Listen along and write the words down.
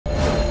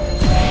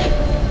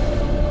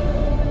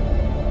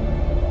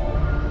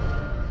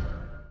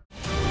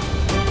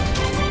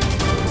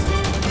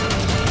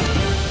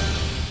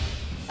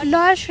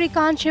Lawyer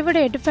Shrikant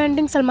Shivade,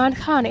 defending Salman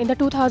Khan in the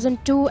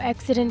 2002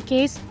 accident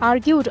case,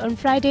 argued on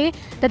Friday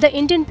that the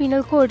Indian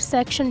Penal Code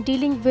section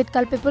dealing with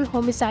culpable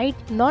homicide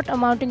not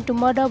amounting to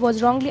murder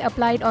was wrongly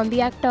applied on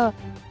the actor.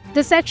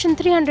 The Section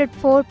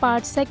 304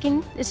 Part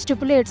 2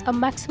 stipulates a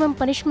maximum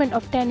punishment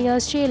of 10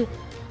 years jail.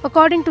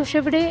 According to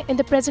Shivade, in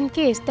the present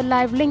case, the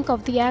live link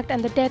of the act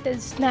and the death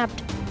is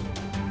snapped.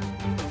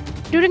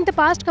 During the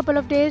past couple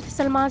of days,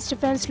 Salman's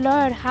defense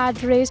lawyer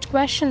had raised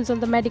questions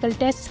on the medical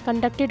tests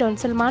conducted on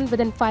Salman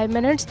within 5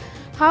 minutes,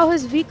 how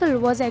his vehicle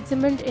was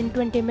examined in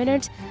 20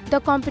 minutes,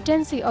 the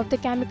competency of the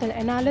chemical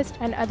analyst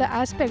and other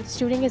aspects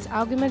during his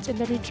arguments in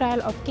the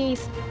retrial of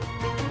case.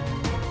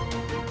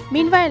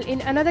 Meanwhile,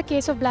 in another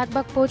case of black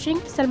buck poaching,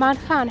 Salman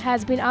Khan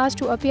has been asked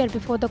to appear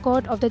before the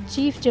court of the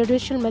Chief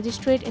Judicial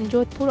Magistrate in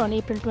Jodhpur on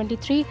April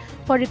 23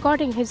 for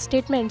recording his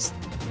statements.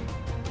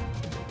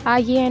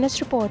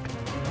 IANS report.